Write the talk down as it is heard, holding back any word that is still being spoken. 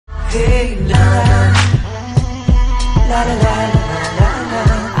Hey, la la la la la.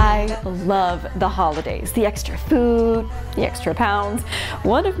 I love the holidays, the extra food, the extra pounds.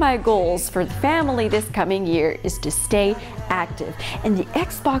 One of my goals for the family this coming year is to stay active, and the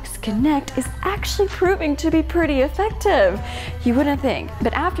Xbox Kinect is actually proving to be pretty effective. You wouldn't think,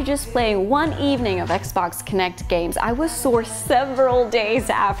 but after just playing one evening of Xbox Kinect games, I was sore several days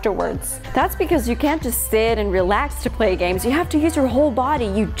afterwards. That's because you can't just sit and relax to play games. You have to use your whole body.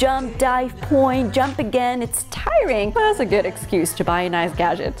 You jump, dive, point, jump again. It's tiring, but that's a good excuse to buy a nice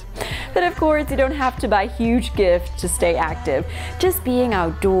gadget. But of course, you don't have to buy huge gifts to stay active. Just being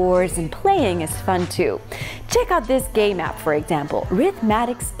outdoors and playing is fun too. Check out this game app, for example,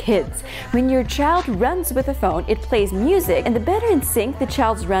 Rhythmatics Kids. When your child runs with a phone, it plays music, and the better in sync the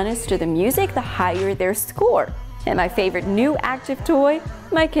child's run is to the music, the higher their score. And my favorite new active toy?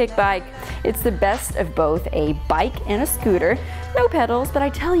 My Kickbike. It's the best of both a bike and a scooter. No pedals, but I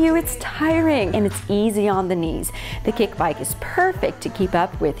tell you, it's tiring and it's easy on the knees. The Kickbike is perfect to keep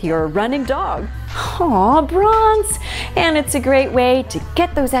up with your running dog. Aw, bronze! And it's a great way to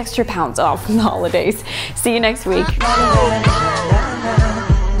get those extra pounds off in the holidays. See you next week.